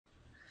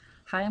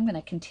Hi, I'm going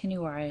to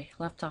continue where I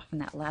left off in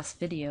that last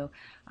video.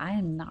 I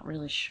am not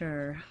really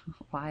sure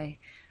why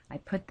I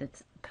put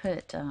this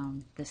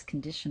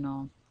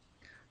conditional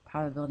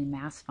probability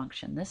mass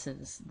function. This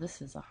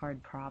is a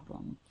hard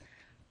problem.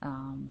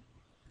 Um,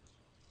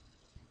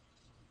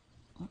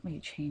 Let me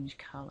change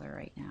color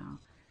right now.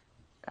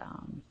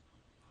 Um,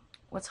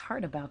 what's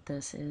hard about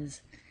this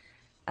is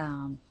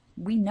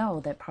we know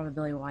that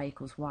probability y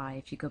equals y.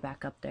 If you go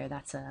back up there,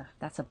 that's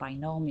a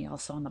binomial.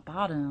 So on the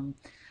bottom,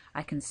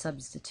 I can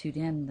substitute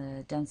in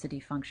the density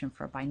function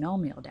for a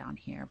binomial down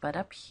here. But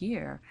up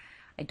here,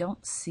 I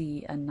don't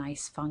see a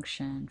nice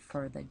function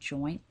for the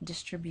joint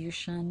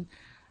distribution.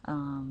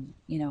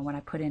 When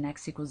I put in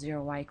x equals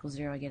 0, y equals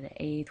 0, I get an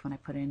eighth. When I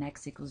put in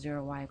x equals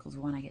 0, y equals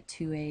 1, I get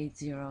 2 eighths,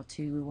 0,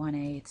 2, 1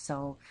 eighth.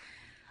 So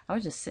I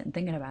was just sitting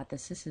thinking about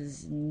this. This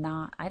is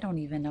not, I don't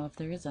even know if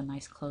there is a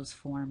nice closed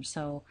form.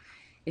 So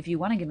if you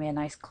want to give me a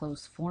nice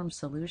closed form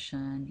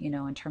solution,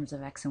 in terms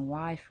of x and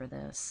y for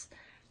this,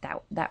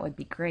 that would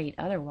be great.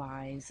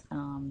 Otherwise,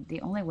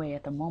 the only way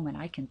at the moment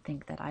I can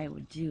think that I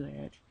would do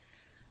it,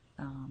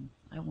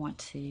 I want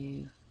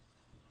to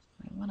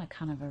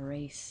kind of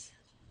erase.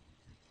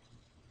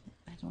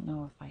 I don't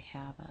know if I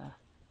have a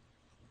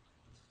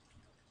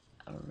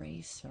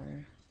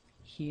eraser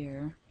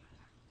here.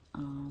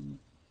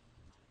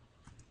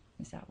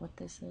 Is that what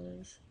this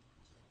is?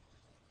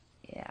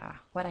 Yeah,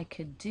 what I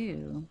could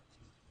do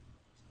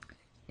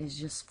is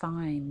just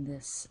find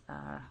this,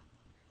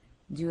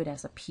 do it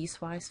as a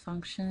piecewise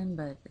function,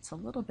 but it's a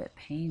little bit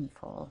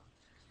painful.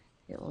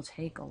 It will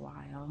take a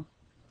while.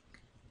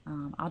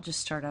 I'll just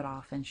start it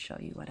off and show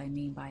you what I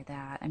mean by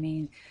that. I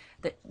mean,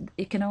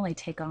 it can only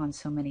take on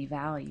so many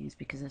values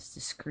because it's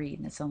discrete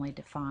and it's only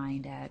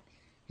defined at,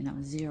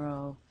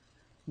 0,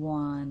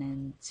 1,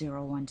 and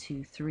 0, 1,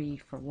 2, 3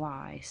 for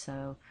y.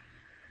 So,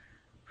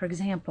 for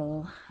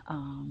example,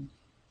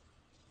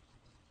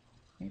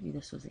 maybe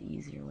this was an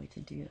easier way to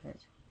do it.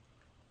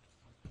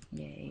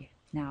 Yay,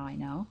 now I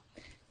know.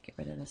 Get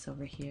rid of this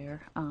over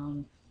here.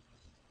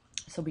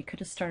 So we could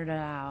have started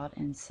out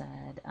and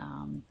said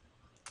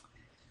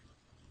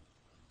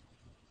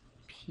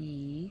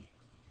P,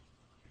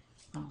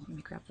 let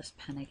me grab this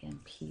pen again,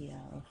 P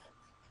of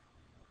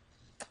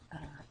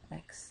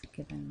x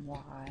given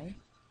y,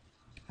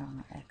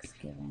 x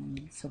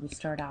given, so we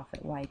start off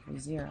at y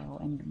equals 0,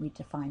 and we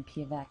define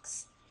P of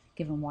x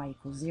given y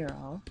equals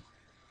 0.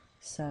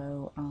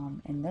 So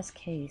in this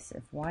case,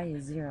 if y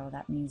is 0,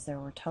 that means there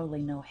were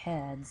totally no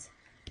heads.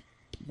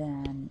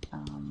 Then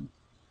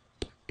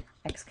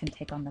x can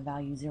take on the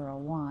value 0,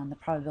 1. The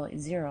probability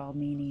 0,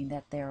 meaning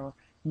that there were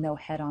no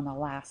head on the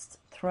last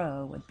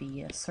throw, would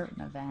be a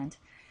certain event,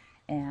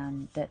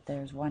 and that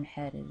there's one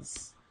head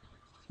is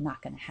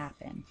not going to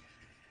happen.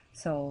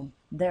 So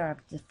there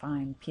I've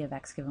defined P of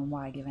x given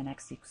y given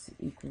x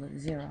equal to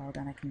 0.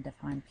 Then I can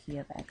define P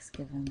of x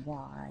given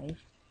y,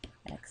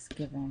 x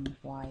given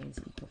y is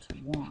equal to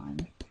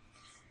 1.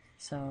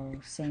 So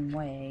same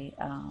way,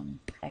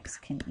 x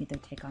can either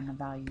take on the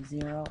value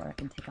 0 or it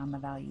can take on the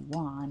value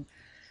 1.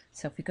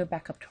 So if we go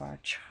back up to our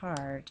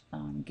chart,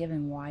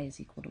 given y is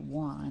equal to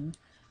 1,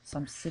 so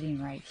I'm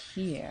sitting right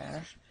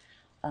here,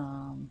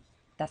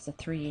 that's a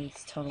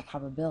 3/8 total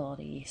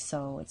probability.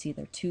 So it's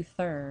either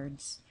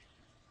 2/3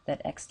 that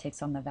x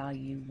takes on the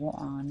value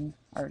 1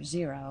 or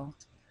 0,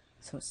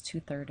 so it's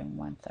 2/3 and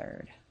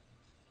 1/3.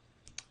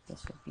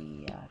 This would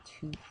be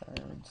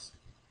 2/3,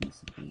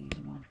 this would be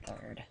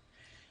 1/3.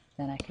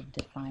 Then I could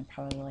define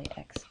probability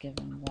x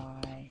given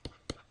y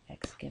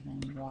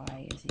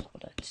is equal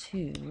to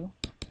 2.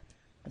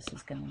 This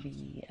is going to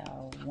be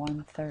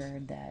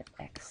 1/3 that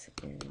x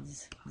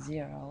is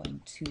 0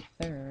 and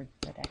 2/3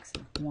 that x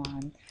is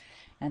 1.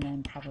 And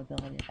then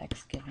probability of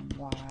x given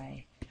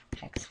y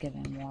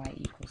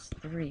equals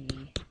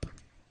 3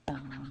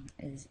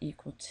 is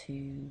equal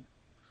to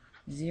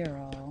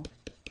 0.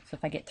 So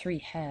if I get 3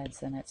 heads,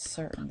 then it's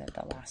certain that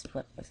the last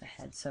flip was a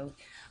head. So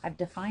I've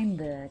defined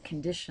the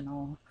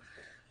conditional,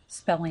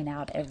 spelling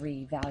out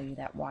every value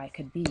that y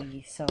could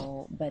be.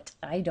 So, but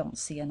I don't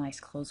see a nice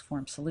closed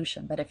form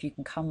solution. But if you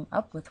can come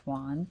up with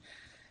one,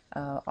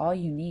 all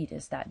you need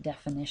is that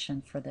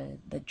definition for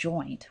the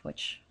joint,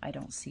 which I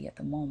don't see at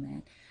the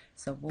moment.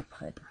 So we'll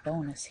put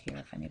bonus here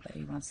if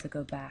anybody wants to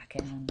go back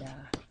and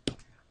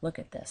look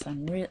at this.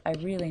 I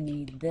really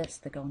need this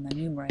to go in the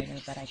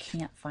numerator, but I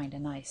can't find a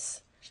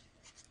nice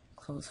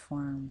closed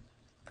form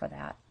for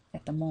that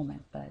at the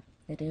moment. But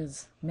it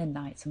is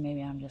midnight, so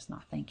maybe I'm just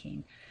not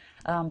thinking.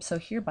 So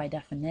here by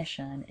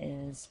definition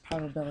is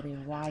probability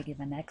of y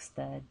given x,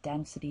 the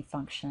density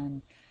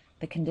function,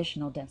 the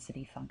conditional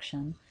density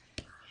function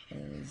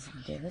is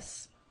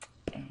this,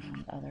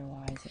 and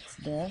otherwise it's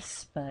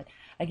this. But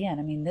again,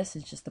 I mean, this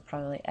is just the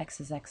probability x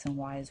is x and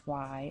y is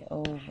y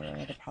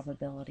over the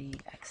probability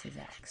x is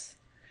x.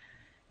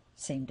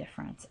 Same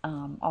difference.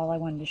 All I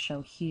wanted to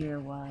show here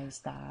was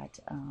that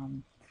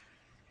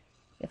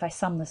if I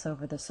sum this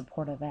over the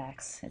support of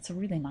x, it's a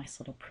really nice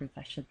little proof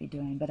I should be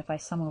doing, but if I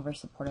sum over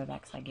support of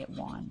x, I get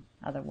 1.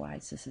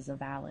 Otherwise, this is a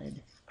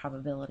valid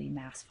probability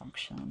mass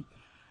function.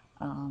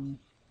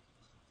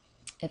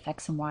 if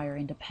x and y are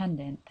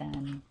independent,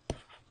 then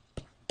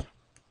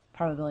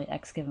probability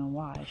x given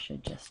y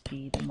should just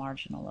be the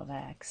marginal of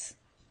x,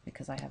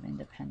 because I have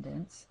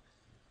independence.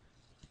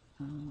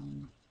 I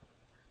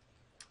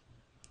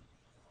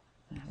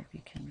hope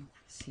you can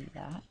see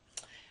that.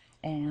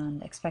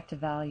 And expected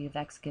value of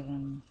x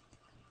given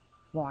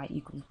y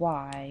equals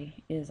y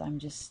is, I'm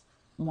just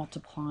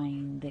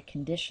multiplying the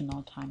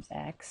conditional times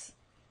x.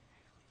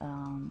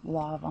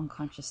 Law of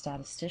unconscious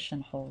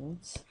statistician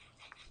holds.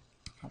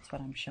 That's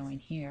what I'm showing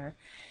here.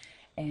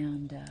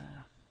 And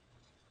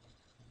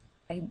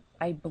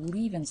I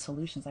believe in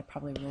solutions. I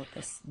probably wrote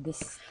this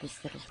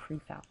little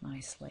proof out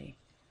nicely.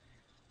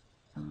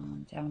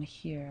 Down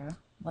here,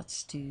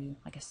 let's do,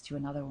 I guess, do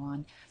another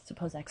one.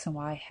 Suppose x and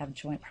y have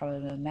joint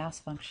probability of mass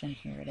function.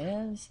 Here it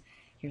is.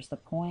 Here's the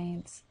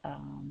points.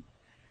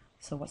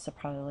 So what's the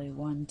probability?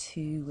 1,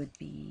 2 would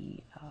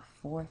be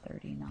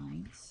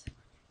 4/39.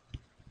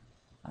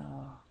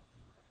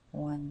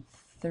 1,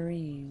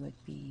 3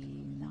 would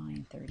be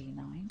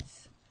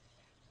 9/39.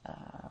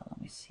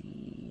 Let me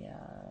see.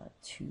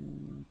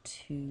 2,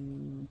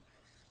 2,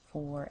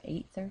 4,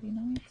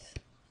 8/39.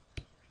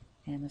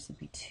 And this would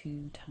be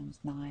 2 times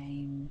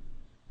 9,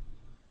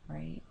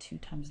 right? 2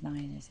 times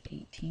 9 is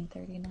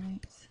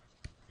 18/39.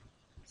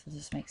 So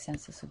this makes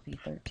sense. This would be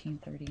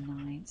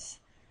 13/39.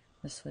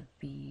 This would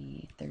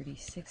be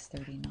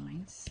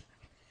 36/39.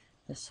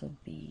 This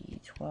would be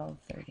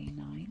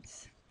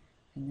 12/39.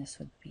 And this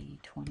would be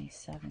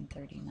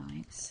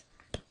 27/39.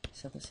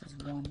 So this is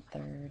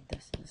 1/3.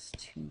 This is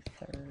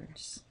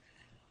 2/3.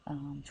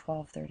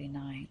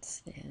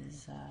 12/39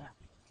 is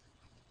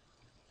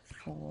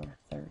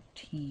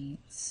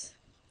 4/13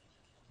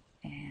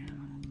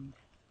 and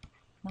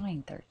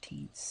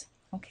 9/13.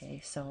 Okay,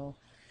 so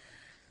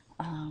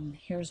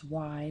here's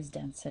y's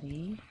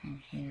density and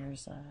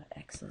here's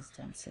x's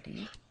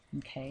density.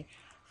 Okay,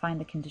 find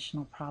the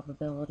conditional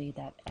probability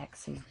that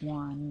x is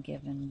 1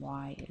 given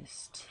y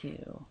is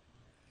 2.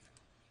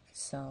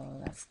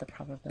 So that's the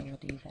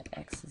probability that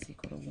x is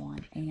equal to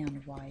 1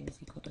 and y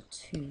is equal to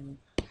 2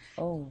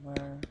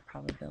 over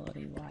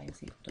probability y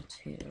is equal to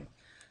 2.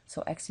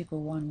 So x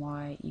equal 1,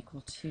 y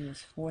equal 2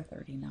 is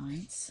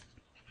 4/39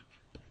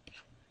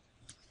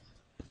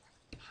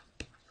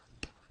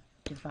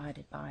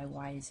 divided by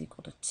y is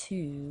equal to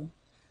 2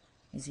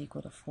 is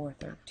equal to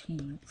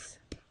 4/13.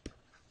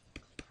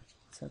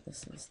 So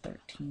this is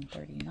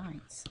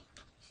 13/39,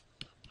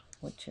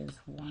 which is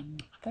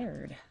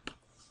 1/3.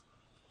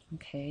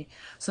 Okay,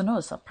 so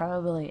notice that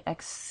probability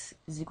x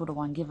is equal to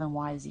 1 given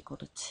y is equal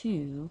to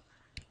 2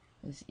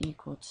 is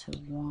equal to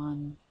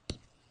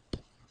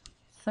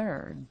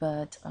 1/3,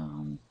 but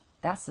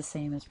that's the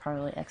same as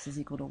probability x is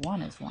equal to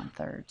 1 is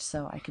 1/3.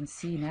 So I can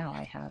see now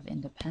I have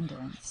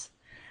independence.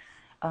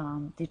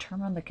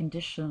 Determine the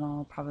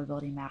conditional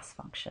probability mass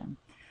function.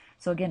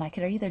 So again, I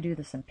could either do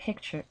this in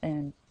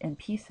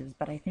pieces,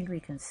 but I think we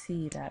can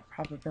see that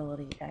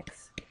probability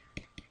x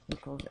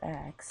equals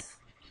x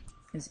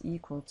is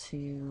equal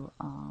to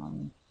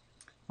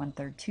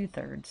 1/3,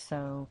 2/3.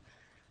 So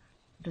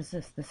what is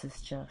this? This is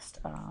just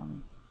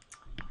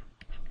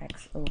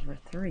x over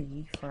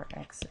 3 for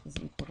x is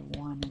equal to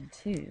 1 and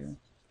 2,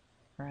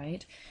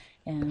 right?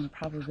 And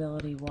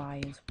probability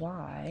y is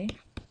y.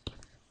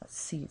 Let's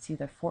see, it's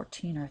either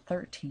 14 or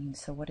 13.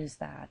 So what is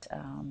that?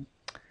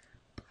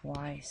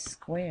 Y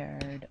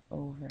squared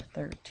over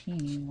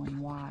 13 when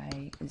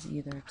y is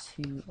either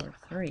 2 or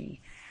 3.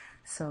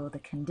 So the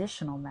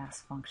conditional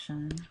mass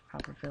function,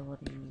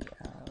 probability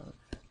of,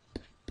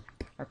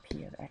 or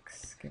p of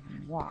x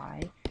given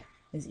y,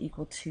 is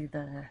equal to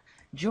the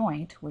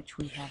joint, which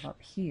we have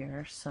up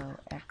here. So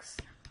x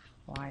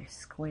y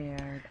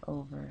squared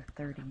over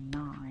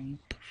 39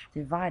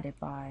 divided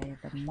by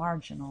the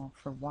marginal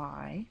for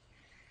y,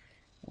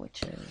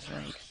 which is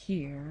right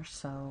here.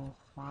 So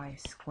y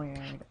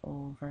squared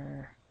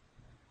over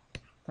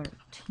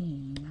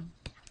 13.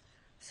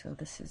 So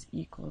this is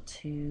equal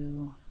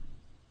to,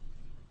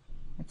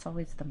 it's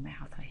always the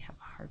math I have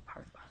a hard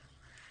part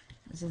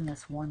with. Isn't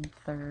this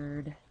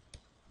 1/3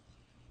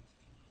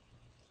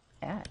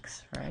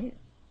 x, right?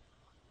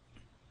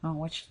 Oh,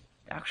 which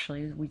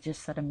actually we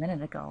just said a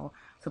minute ago.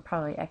 So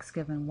probably x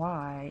given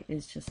y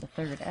is just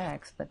 1/3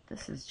 x, but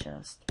this is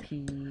just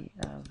p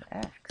of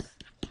x.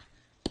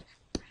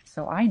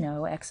 So I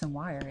know x and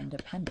y are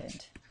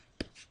independent.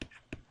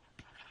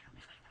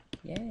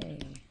 Yay.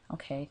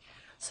 Okay,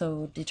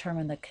 so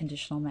determine the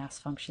conditional mass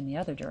function the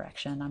other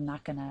direction. I'm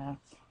not going to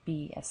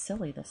be as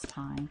silly this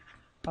time.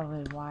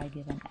 Probably y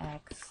given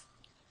x,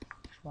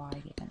 y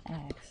given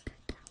x.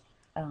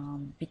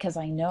 Because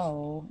I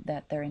know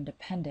that they're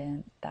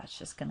independent, that's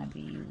just going to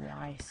be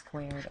y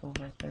squared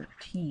over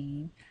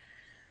 13.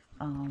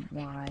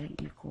 Y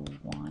equal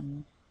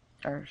 1,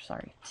 or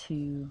sorry,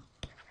 2,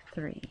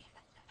 3.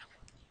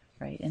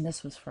 Right, and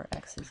this was for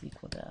x is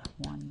equal to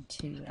 1,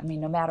 2. I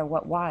mean, no matter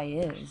what y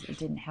is, it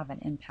didn't have an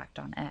impact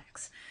on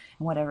x.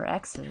 And whatever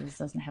x is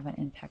doesn't have an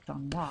impact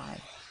on y.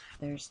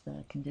 There's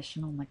the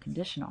conditional and the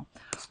conditional.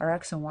 Are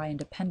x and y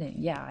independent?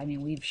 Yeah, I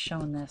mean, we've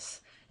shown this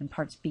in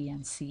parts B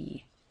and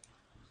C.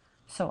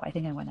 So I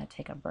think I'm going to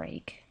take a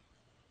break.